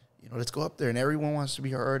 Let's go up there. And everyone wants to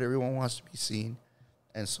be heard. Everyone wants to be seen.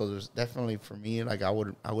 And so there's definitely, for me, like I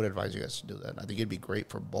would advise you guys to do that. I think it'd be great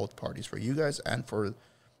for both parties, for you guys and for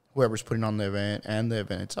whoever's putting on the event and the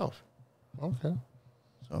event itself. Okay.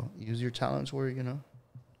 So use your talents where,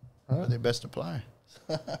 where they best apply.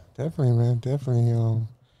 Definitely, man. Definitely.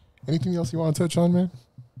 Anything else you want to touch on, man?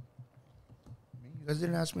 You guys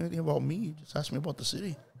didn't ask me anything about me. You just asked me about the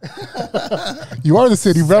city. You are the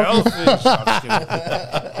city, bro.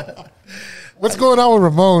 What's going on with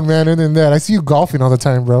Ramon, man? Other than that, I see you golfing all the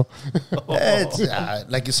time, bro. It's,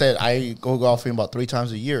 like you said, I go golfing about 3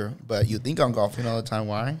 times a year, but you think I'm golfing all the time.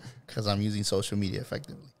 Why? Because I'm using social media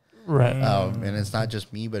effectively. Right. And it's not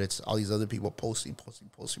just me, but it's all these other people posting.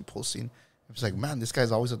 It's like, man, this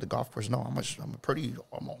guy's always at the golf course. No, I'm a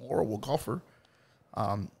horrible golfer.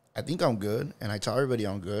 I think I'm good, and I tell everybody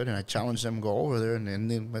I'm good, and I challenge them to go over there, and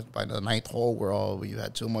then by the 9th hole, we've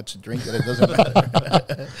had too much to drink that it doesn't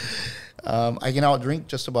matter. I can outdrink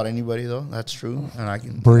just about anybody, though. That's true, and I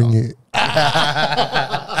can bring it. I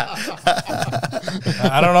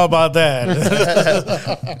don't know about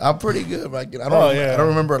that. I'm pretty good. I don't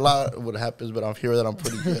remember a lot of what happens, but I'm here that I'm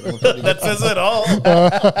pretty good. That says it all.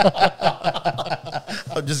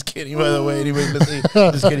 I'm just kidding, by the way. Anyway,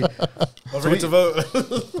 just kidding. Don't forget to vote.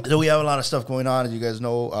 So we have a lot of stuff going on. As you guys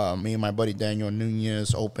know, me and my buddy Daniel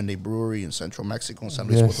Nunez opened a brewery in Central Mexico, in San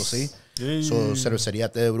Luis Potosí. So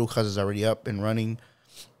Cervecería de Brujas is already up and running.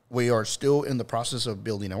 We are still in the process of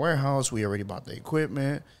building a warehouse. We already bought the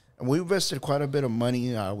equipment. And we invested quite a bit of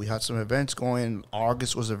money. We had some events going.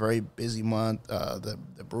 August was a very busy month. The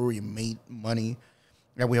brewery made money.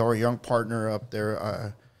 And we have a young partner up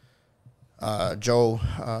there, Joe,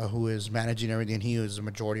 who is managing everything. He is a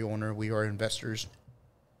majority owner. We are investors.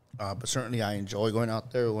 But certainly I enjoy going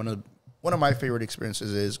out there. One of my favorite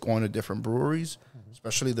experiences is going to different breweries,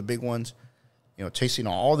 especially the big ones, tasting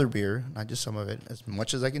all their beer, not just some of it, as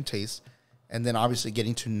much as I can taste. And then obviously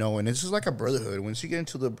getting to know, and this is like a brotherhood. Once you get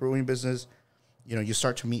into the brewing business, you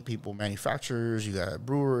start to meet people, manufacturers, you got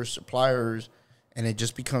brewers, suppliers, and it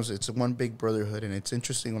just becomes, it's one big brotherhood. And it's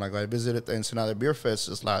interesting when I visited the Ensenada Beer Fest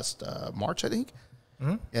this last March, I think.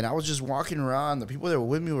 Mm-hmm. And I was just walking around. The people that were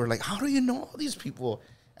with me were like, how do you know all these people?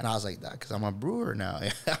 And I was like, that because I'm a brewer now.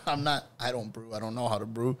 I don't brew. I don't know how to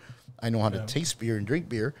brew. I know how to taste beer and drink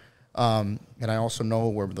beer. And I also know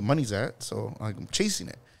where the money's at. So I'm chasing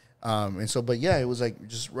it. It was like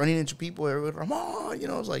just running into people. Everybody, Ramon,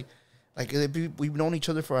 it's like we've known each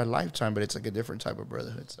other for a lifetime, but it's like a different type of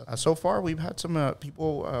brotherhood. So far, we've had some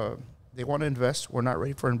people, they want to invest. We're not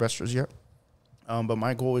ready for investors yet. But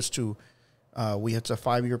my goal is to, it's a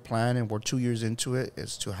 5-year plan, and we're 2 years into it,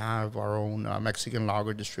 is to have our own Mexican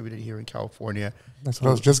lager distributed here in California. That's what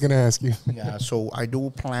I was just going to ask you. Yeah, so I do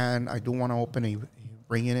want to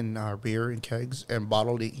bring in our beer in kegs and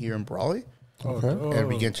bottle it here in Brawley. Okay. And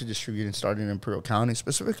begin to distribute and start in Imperial County,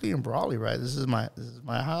 specifically in Brawley, right? This is my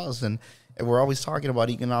house, and we're always talking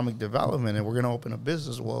about economic development, and we're going to open a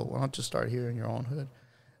business. Well, why don't you start here in your own hood?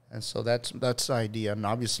 And so that's the idea. And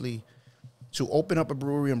obviously, to open up a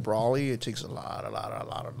brewery in Brawley, it takes a lot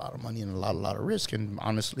of money and a lot of risk. And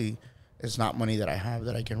honestly, it's not money that I have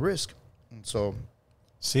that I can risk. And so,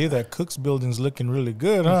 see, that Cook's building's looking really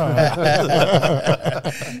good, huh?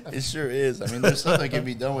 It sure is. I mean, there's stuff that can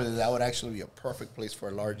be done with it. That would actually be a perfect place for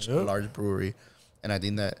a large brewery. And I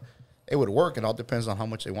think that it would work. It all depends on how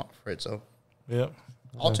much they want for it. So,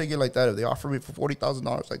 I'll take it like that. If they offer me for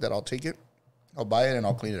 $40,000 like that, I'll take it. I'll buy it and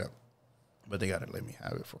I'll clean it up. But they got to let me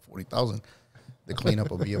have it for $40,000. the cleanup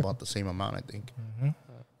will be about the same amount, I think. Mm-hmm.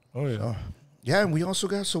 Oh yeah. So, yeah, and we also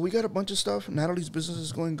got a bunch of stuff. Natalie's business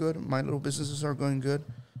is going good. My little businesses are going good.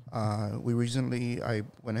 I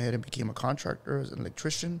went ahead and became a contractor as an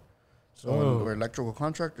electrician. So we're electrical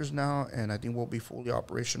contractors now, and I think we'll be fully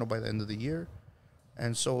operational by the end of the year.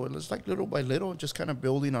 And so it's like little by little, just kind of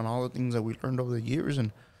building on all the things that we learned over the years.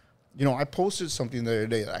 And, you know, I posted something the other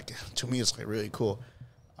day that to me is like really cool.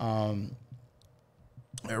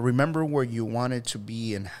 Remember where you wanted to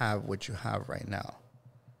be and have what you have right now.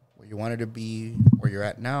 Where you wanted to be, where you're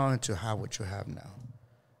at now, and to have what you have now.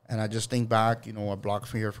 And I just think back, you know, a block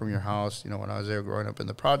from here from your house, you know, when I was there growing up in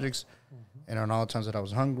the projects, and on all the times that I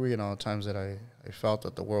was hungry and all the times that I felt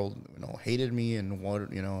that the world, you know, hated me and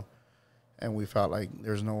wanted, you know, and we felt like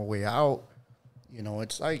there's no way out. You know,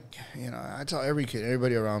 it's like, you know, I tell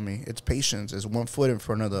everybody around me, it's patience. It's one foot in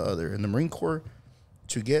front of the other. In the Marine Corps,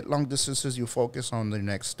 to get long distances, you focus on the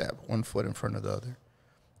next step, one foot in front of the other.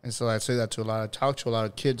 And so I say that talk to a lot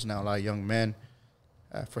of kids now, a lot of young men,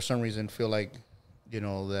 for some reason feel like, you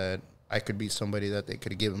know, that I could be somebody that they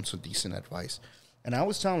could give them some decent advice. And I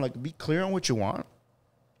always tell them, like, be clear on what you want.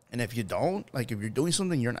 And if you don't, like, if you're doing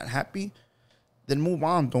something you're not happy, then move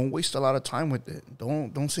on. Don't waste a lot of time with it.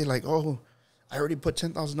 Don't say, like, oh, I already put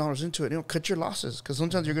 $10,000 into it. You know, cut your losses, because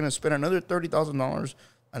sometimes you're going to spend another $30,000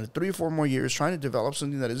 and 3 or 4 more years trying to develop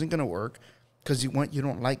something that isn't going to work because you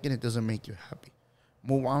don't like it. It doesn't make you happy.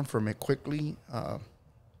 Move on from it quickly.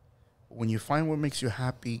 When you find what makes you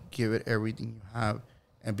happy, give it everything you have,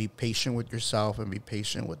 and be patient with yourself and be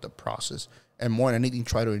patient with the process. And more than anything,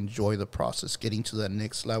 try to enjoy the process, getting to that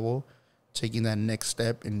next level, taking that next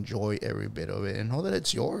step, enjoy every bit of it, and know that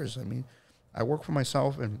it's yours. I mean, I work for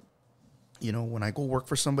myself, and, you know, when I go work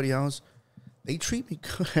for somebody else, they treat me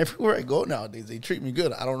good. Everywhere I go nowadays, they treat me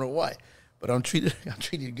good. I don't know why, but I'm treated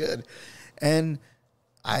good. And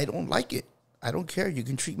I don't like it. I don't care. You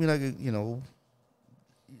can treat me like, I'm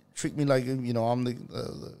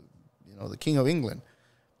the king of England.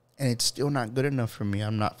 And it's still not good enough for me.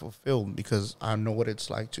 I'm not fulfilled because I know what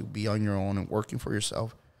it's like to be on your own and working for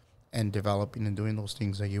yourself and developing and doing those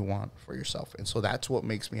things that you want for yourself. And so that's what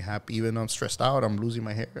makes me happy. Even though I'm stressed out, I'm losing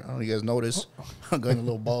my hair. I don't know if you guys notice. I'm going a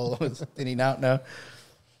little bald. It's thinning out now.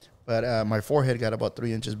 But my forehead got about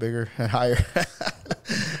 3 inches bigger and higher.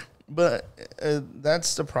 But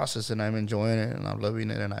that's the process, and I'm enjoying it, and I'm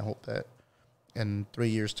loving it, and I hope that in 3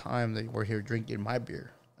 years' time that we're here drinking my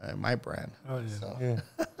beer, my brand. Oh, yeah. So. Yeah.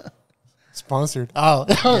 Sponsored. Oh.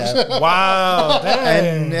 Yeah. Wow.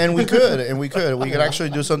 And we could actually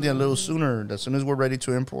do something a little sooner. As soon as we're ready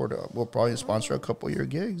to import, we'll probably sponsor a couple of your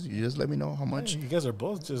gigs. You just let me know how much. You guys are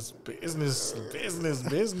both just business.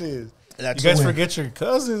 That's you guys forget your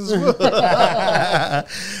cousins.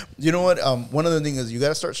 You know what? One of the things is you got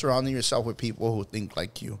to start surrounding yourself with people who think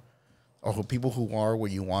like you, or people who are where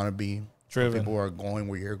you want to be. Driven. People who are going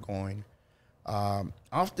where you're going.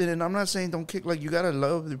 Often, and I'm not saying don't kick, like, you got to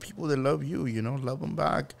love the people that love you, you know, love them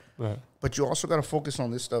back. Right. But you also got to focus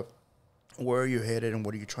on this stuff. Where are you headed and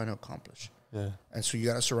what are you trying to accomplish? Yeah. And so you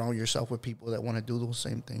got to surround yourself with people that want to do those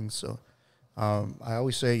same things. So I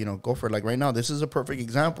always say, you know, go for it. Like right now, this is a perfect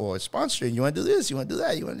example. It's sponsoring. You want to do this. You want to do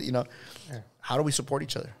that. You want to, how do we support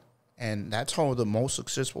each other? And that's how the most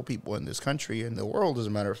successful people in this country and the world, as a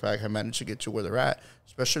matter of fact, have managed to get to where they're at,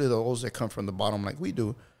 especially those that come from the bottom like we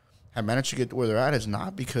do, have managed to get to where they're at. Is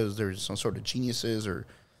not because there's some sort of geniuses or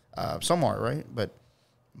some are, right? But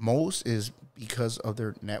most is because of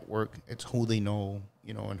their network. It's who they know,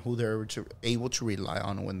 you know, and who they're able to rely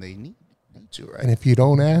on when they need to, right? And if you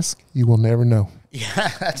don't ask, you will never know.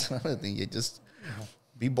 Yeah, that's another thing. You just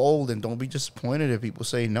be bold and don't be disappointed if people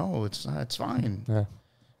say no. It's not. It's fine. Yeah.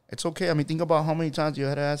 It's okay. I mean, think about how many times you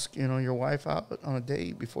had to ask, you know, your wife out on a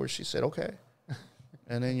date before she said okay,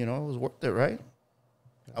 and then, you know, it was worth it, right?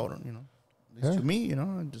 I wouldn't, you know, at least to me, you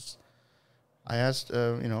know, I asked,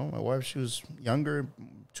 you know, my wife. She was younger,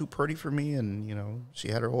 too pretty for me, and, you know, she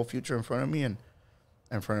had her whole future in front of me, and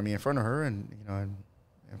in front of her, and, you know, and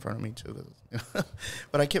in front of me too.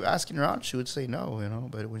 But I kept asking her out. She would say no, you know.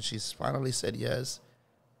 But when she finally said yes,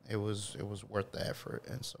 it was worth the effort.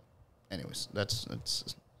 And so, anyways, that's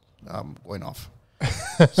I'm going off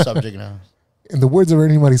subject now. In the words of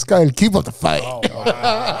Ernie Sky, keep up the fight. Oh,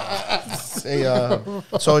 wow. Hey,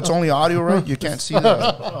 so it's only audio, right? You can't see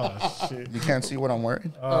that. Oh, shit. You can't see what I'm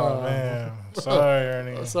wearing. Oh, man. Sorry,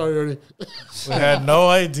 Ernie. Sorry, Ernie. We had no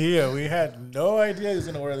idea. We had no idea he was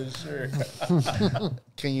going to wear this shirt.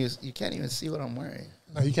 You can't even see what I'm wearing.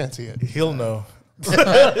 No, you can't see it. He'll know.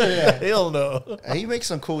 Yeah, he'll know. And he makes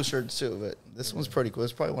some cool shirts too, but this one's pretty cool.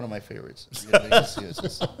 It's probably one of my favorites. You can see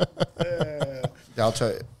it. I'll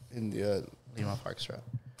tell you in the Lima Park strap.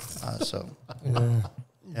 So Yeah.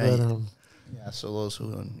 yeah, But, yeah. So those who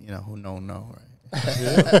who know,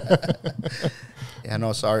 right? Yeah,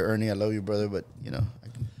 no, sorry, Ernie, I love you, brother, but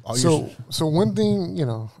so one thing,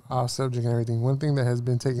 off subject and everything, one thing that has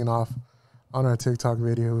been taken off on our TikTok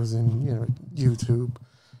videos and YouTube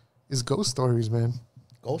is ghost stories, man.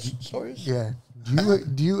 ghost stories. Yeah.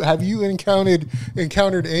 Have you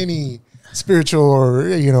encountered any spiritual or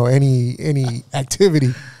any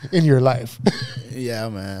activity in your life? Yeah,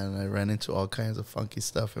 man, I ran into all kinds of funky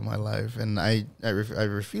stuff in my life, and I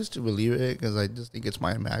refuse to believe it because I just think it's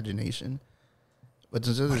my imagination. But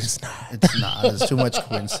it's not. It's not. It's too much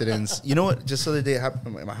coincidence. You know what? Just the other day it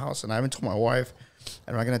happened in my house, and I haven't told my wife.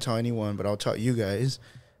 I'm not gonna tell anyone, but I'll tell you guys.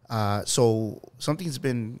 So something's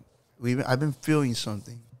been. I've been feeling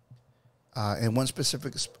something, in one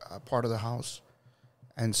specific part of the house,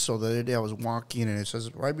 and so the other day I was walking, and it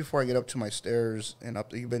says right before I get up to my stairs and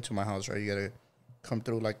up. You've been to my house, right? You gotta come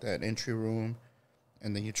through like that entry room,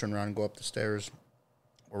 and then you turn around and go up the stairs.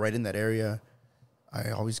 Well, right in that area,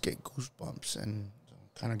 I always get goosebumps, and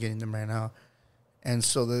kind of getting them right now. And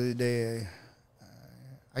so the other day,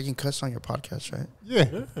 I can cuss on your podcast, right?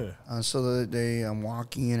 Yeah. So the other day, I'm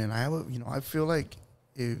walking in, and I feel like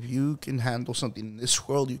if you can handle something in this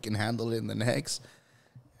world, you can handle it in the next,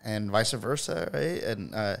 and vice versa, right?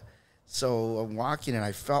 And so I'm walking, and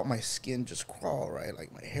I felt my skin just crawl, right?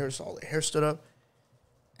 Like my hair, all the hair stood up,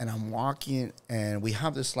 and I'm walking, and we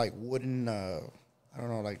have this like wooden, I don't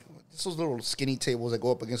know, like just those little skinny tables that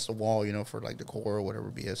go up against the wall, for like decor or whatever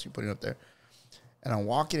BS you're putting up there. And I'm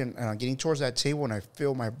walking and I'm getting towards that table, and I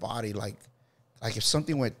feel my body like if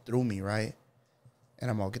something went through me, right? And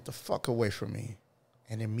I'm all, get the fuck away from me.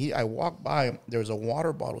 And immediately I walked by, there was a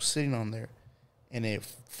water bottle sitting on there, and it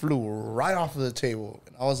flew right off of the table.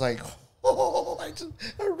 And I was like, oh, I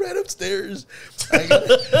ran upstairs.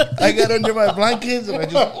 I got under my blankets, and I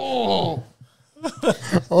just, oh.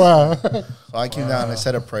 Wow. So I came down and I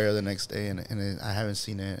said a prayer the next day, and I haven't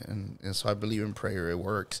seen it, and so I believe in prayer. It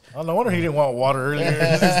works. Oh, no wonder he didn't want water earlier.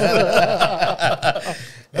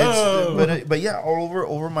 But yeah, all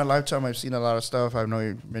over my lifetime, I've seen a lot of stuff. I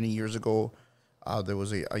know many years ago, there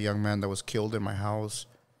was a young man that was killed in my house.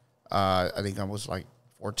 I think I was like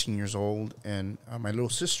 14 years old, and my little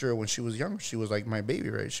sister, when she was young, she was like my baby,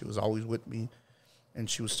 right? She was always with me. And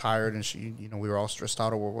she was tired, and we were all stressed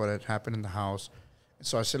out over what had happened in the house. And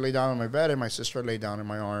so I said, lay down on my bed, and my sister lay down in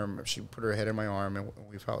my arm. She put her head in my arm, and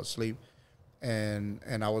we fell asleep. And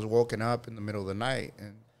I was woken up in the middle of the night,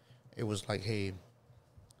 and it was like, hey,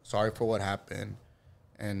 sorry for what happened,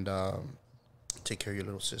 and take care of your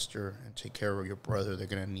little sister, and take care of your brother. They're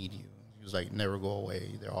going to need you. He was like, never go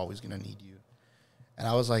away. They're always going to need you. And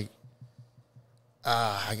I was like,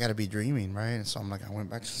 I got to be dreaming, right? And so I'm like, I went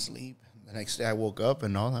back to sleep. The next day I woke up,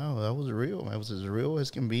 and that was real. It was as real as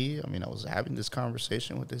can be. I mean, I was having this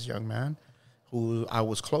conversation with this young man who I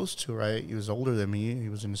was close to, right? He was older than me. He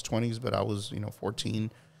was in his 20s, but I was, 14.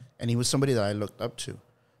 And he was somebody that I looked up to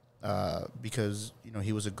because,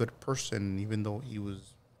 he was a good person, even though he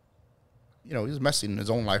was, he was messing his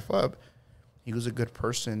own life up. He was a good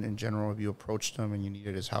person in general. If you approached him and you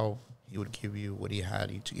needed his help, he would give you what he had.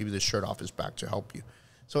 He'd give you the shirt off his back to help you.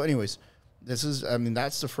 So anyways, that's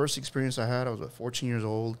the first experience I had. I was 14 years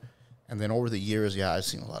old. And then over the years, I've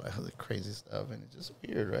seen a lot of other crazy stuff. And it's just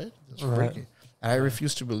weird, right? It's freaky. And I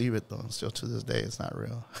refuse to believe it, though. Still to this day, it's not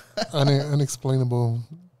real. Unexplainable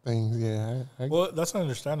things, yeah. Well, that's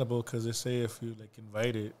understandable because they say if you,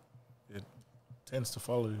 invite it, it tends to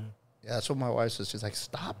follow you. Yeah, that's what my wife says. She's like,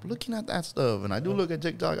 stop looking at that stuff. And I do look at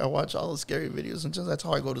TikTok. I watch all the scary videos. And just that's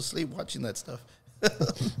how I go to sleep, watching that stuff.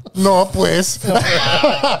 No, pues.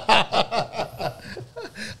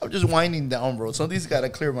 I'm just winding down, bro. Something's got to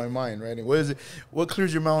clear my mind, right? And what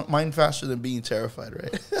clears your mind faster than being terrified,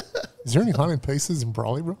 right? Is there any haunted places in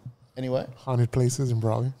Brawley, bro? Anyway? Haunted places in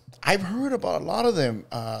Brawley? I've heard about a lot of them.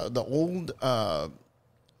 The old, what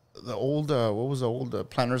was the old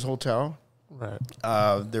Planners Hotel? Right.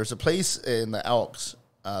 There's a place in the Elks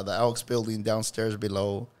building downstairs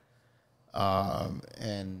below.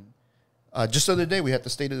 And just the other day, we had the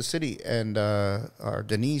State of the City, and our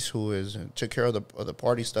Denise, who took care of the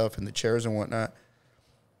party stuff and the chairs and whatnot,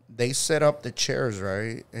 they set up the chairs,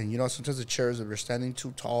 right? And, sometimes the chairs, if they're standing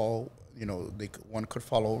too tall, one could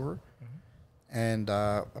fall over. Mm-hmm. And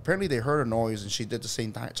apparently they heard a noise, and she did the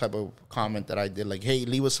same type of comment that I did, like, hey,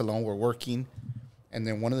 leave us alone, we're working. And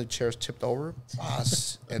then one of the chairs tipped over,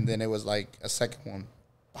 boss. And then it was like a second one,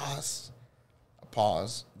 boss, a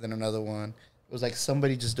pause, then another one. It was like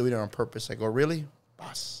somebody just doing it on purpose. Like, oh, really?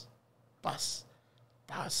 Boss, boss,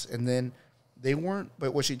 boss. And then they weren't,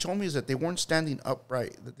 but what she told me is that they weren't standing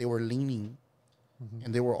upright, that they were leaning.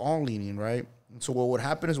 and they were all leaning, right? And so what would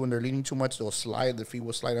happen is when they're leaning too much, they'll slide, the feet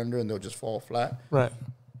will slide under, and they'll just fall flat. Right.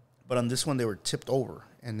 But on this one, they were tipped over,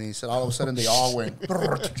 and they said all of a sudden they all went,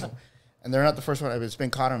 and they're not the first one. It's been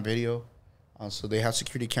caught on video, so they have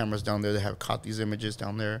security cameras down there. They have caught these images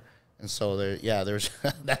down there, and so there's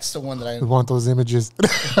that's the one that I want those images.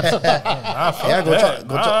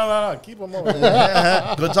 Keep them over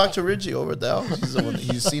there. Go talk to Richie over there. He's the one,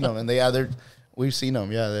 he's seen them, and we've seen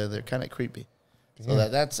them. Yeah, they're kind of creepy. So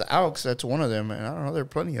that's Alex. That's one of them, and I don't know. There are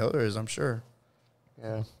plenty of others, I'm sure.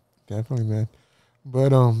 Yeah, definitely, man.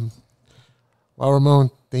 But well,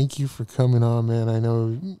 Ramon, thank you for coming on, man. I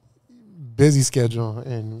know busy schedule,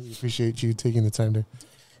 and we appreciate you taking the time to,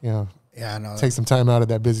 take some time out of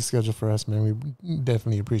that busy schedule for us, man. We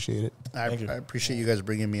definitely appreciate it. I appreciate you guys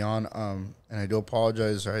bringing me on, and I do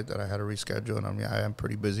apologize, right, that I had to reschedule, and I am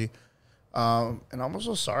pretty busy. And I'm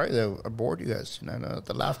also sorry that I bored you guys.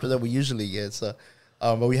 The laughter that we usually get. So,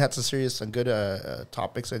 but we had some serious and good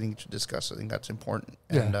topics I think to discuss. I think that's important.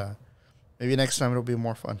 Yeah. And maybe next time it'll be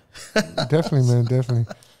more fun. Definitely, man. Definitely.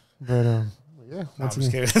 But yeah. I'm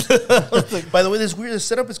scared. By the way, this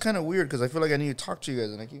setup is kind of weird because I feel like I need to talk to you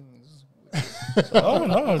guys, and I keep. Oh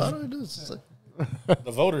no! How do I do this?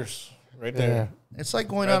 The voters. Right there. It's like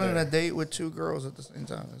going out on a date with two girls at the same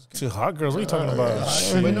time. Two hot girls? What are you talking about?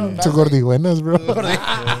 Two gordibuenas, bro.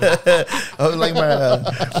 I was like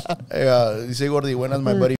you say gordibuenas,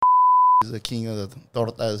 my buddy is the king of the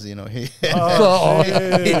tortas,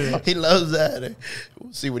 He loves that.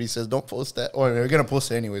 We'll see what he says. Don't post that. Or we're going to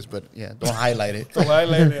post it anyways, but yeah, don't highlight it. Don't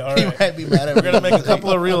highlight it. All right. He might be mad at me. We're going to make a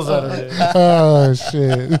couple of reels out of it. Oh,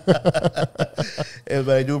 shit. Yeah,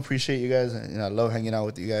 but I do appreciate you guys. And I love hanging out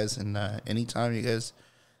with you guys. And anytime you guys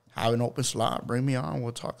have an open slot, bring me on.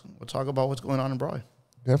 We'll talk about what's going on in Brawley.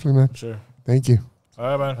 Definitely, man. Sure. Thank you. All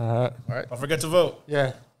right, man. All right. All right. Don't forget to vote.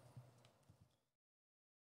 Yeah.